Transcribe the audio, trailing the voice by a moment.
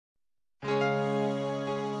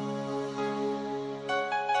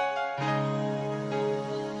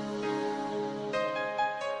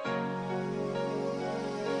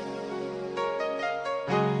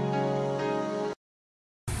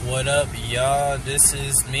What up, y'all? This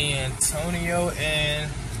is me, Antonio,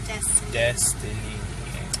 and Destiny.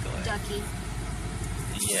 Ducky.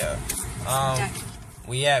 Yeah.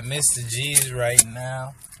 We at Mr. G's right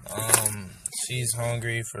now. She's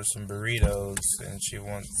hungry for some burritos, and she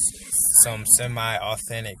wants some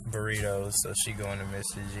semi-authentic burritos, so she going to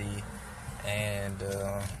Mr. G. And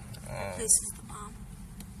Place is the bomb.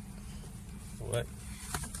 What?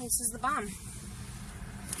 The place is the bomb.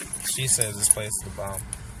 She says this place is the bomb.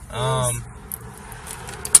 It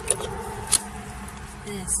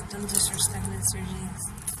is. Don't disrespect Mr.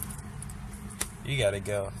 G's. You gotta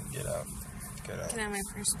go. Get out. Get out. Can I have my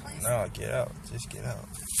first place? No, get out. Just get out.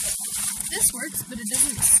 This works, but it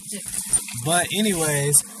doesn't stick. But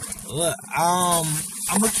anyways, look, I'm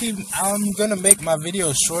gonna make my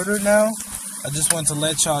videos shorter now. I just want to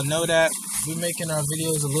let y'all know that we're making our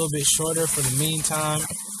videos a little bit shorter for the meantime,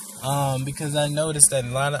 because I noticed that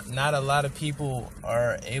not a lot of people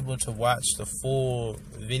are able to watch the full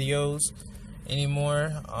videos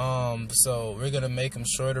anymore. So we're gonna make them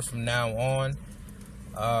shorter from now on.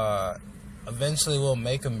 Eventually we'll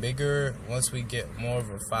make them bigger once we get more of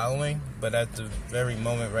a following, but at the very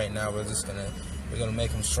moment right now we're gonna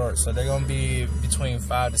make them short, so they're gonna be between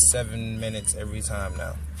 5 to 7 minutes every time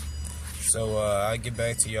now. So I'll get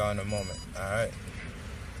back to y'all in a moment. Alright.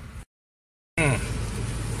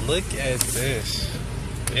 Look at this.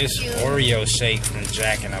 It's Oreo shake from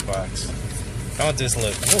Jack in the Box. Don't this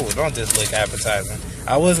look appetizing.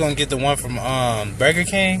 I was gonna get the one from Burger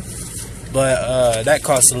King, but that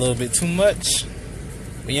costs a little bit too much.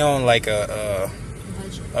 We on like a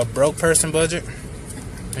broke person budget.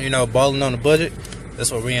 You know, balling on the budget. That's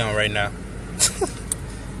what we on right now.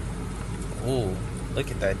 Ooh, look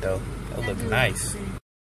at that though. That look nice.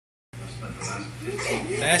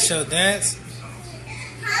 That's your dance?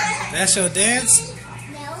 That's your dance?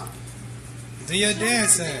 No. Do your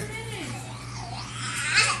dancing.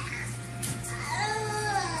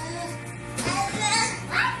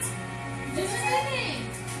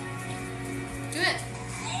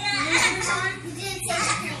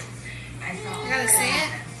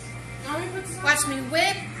 Watch me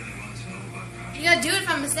whip. You gotta do it if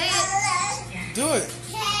I'm gonna say it. Do it.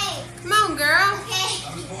 Okay. Come on, girl. Okay.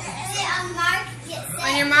 On mark, get set.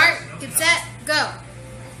 On your mark, get set, go.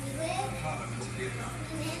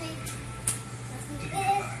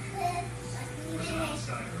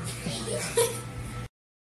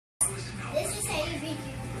 This is how you break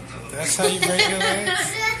your That's how you break your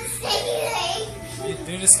legs? leg. You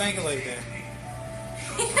do the stanky leg then.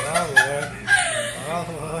 Oh Lord. Oh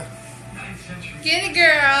Lord. Get it,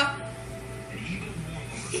 girl.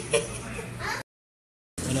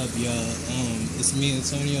 What up, y'all? It's me,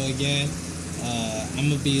 Antonio, again. I'm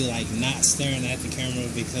gonna be like not staring at the camera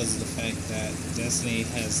because of the fact that Destiny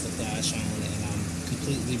has the flash on and I'm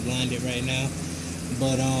completely blinded right now.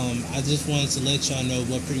 But I just wanted to let y'all know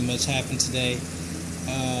what pretty much happened today.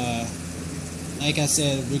 Like I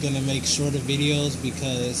said, we're gonna make shorter videos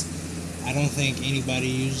because I don't think anybody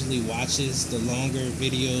usually watches the longer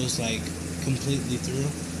videos like completely through,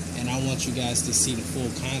 and I want you guys to see the full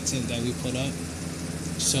content that we put up.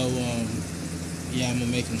 So yeah, I'm gonna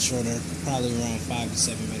make them shorter, probably around 5 to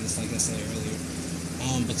 7 minutes like I said earlier.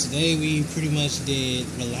 But today we pretty much did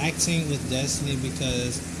relaxing with Destiny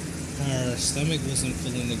because her stomach wasn't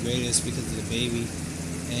feeling the greatest because of the baby,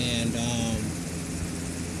 and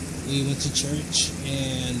we went to church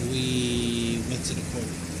and we went to the court.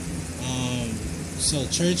 So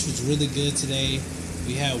church was really good today.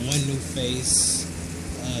 We had one new face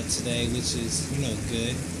today, which is, you know,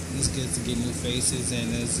 good. It's good to get new faces,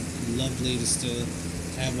 and it's lovely to still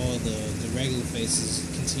have all the regular faces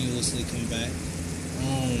continuously come back.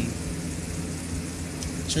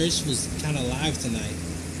 Church was kind of live tonight,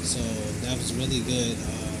 so that was really good.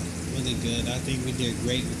 Really good. I think we did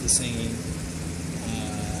great with the singing,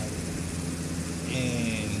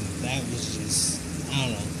 and that was just, I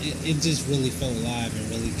don't know, it just really felt alive and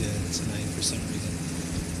really good tonight for some reason.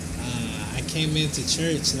 I came into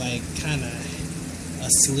church like kind of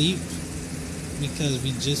asleep because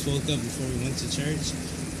we just woke up before we went to church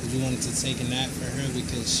because we wanted to take a nap for her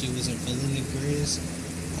because she wasn't feeling the greatest.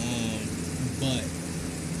 But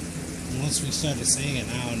once we started singing,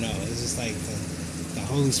 I don't know, it's just like the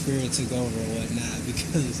Holy Spirit took over and whatnot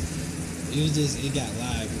because it got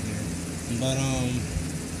live in here.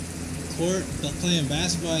 But playing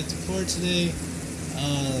basketball at the court today.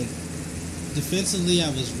 Defensively, I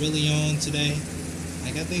was really on today.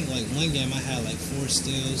 Like I think like one game I had like 4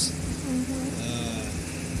 steals.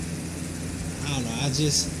 I don't know.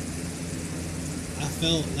 I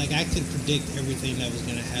felt like I could predict everything that was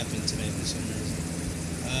going to happen today for some reason.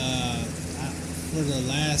 for the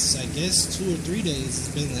last, I guess, 2 or 3 days,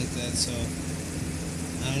 it's been like that. So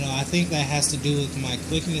I don't know. I think that has to do with my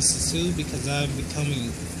quickness too, because I'm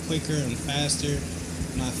becoming quicker and faster.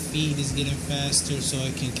 My feet is getting faster, so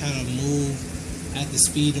it can kind of move at the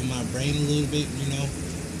speed of my brain a little bit, you know.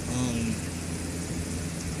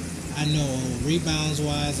 I know rebounds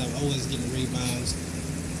wise, I'm always getting rebounds.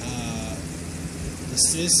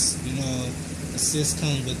 Assists, you know, assists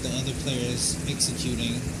come with the other players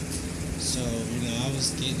executing. So, you know, I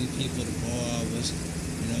was getting people the ball. I was,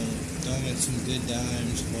 you know, throwing some good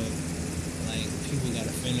dimes, but like people got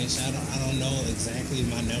to finish. I don't know exactly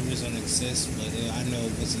my numbers on assists, but I know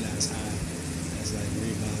it wasn't as high as like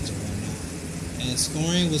rebounds or whatnot. And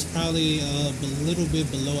scoring was probably a little bit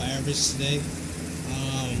below average today.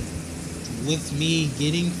 With me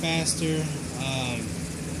getting faster,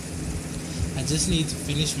 I just need to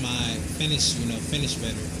finish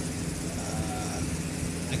better.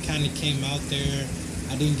 I kind of came out there.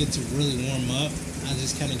 I didn't get to really warm up. I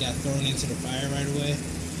just kind of got thrown into the fire right away.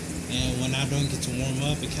 And when I don't get to warm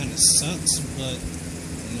up, it kind of sucks. But,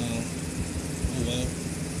 you know, oh well.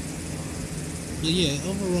 But yeah,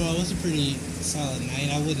 overall, it was a pretty solid night.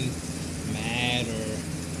 I wasn't mad, or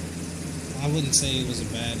I wouldn't say it was a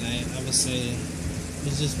bad night. I would say it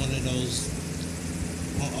was just one of those.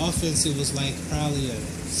 On offense, it was like probably a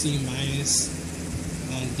C-.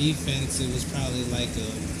 On defense, it was probably like a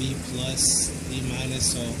B+, B-.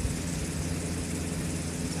 So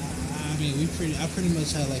I mean, I pretty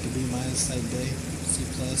much had like a B- type day, C+.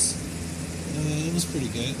 It was pretty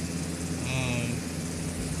good.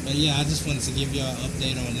 But yeah, I just wanted to give y'all an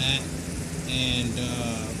update on that. And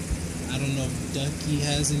I don't know if Ducky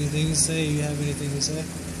has anything to say. You have anything to say?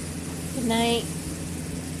 Good night.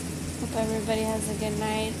 Hope everybody has a good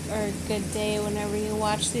night or a good day whenever you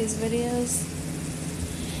watch these videos.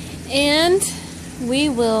 And we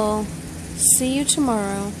will see you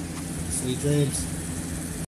tomorrow. Sweet dreams.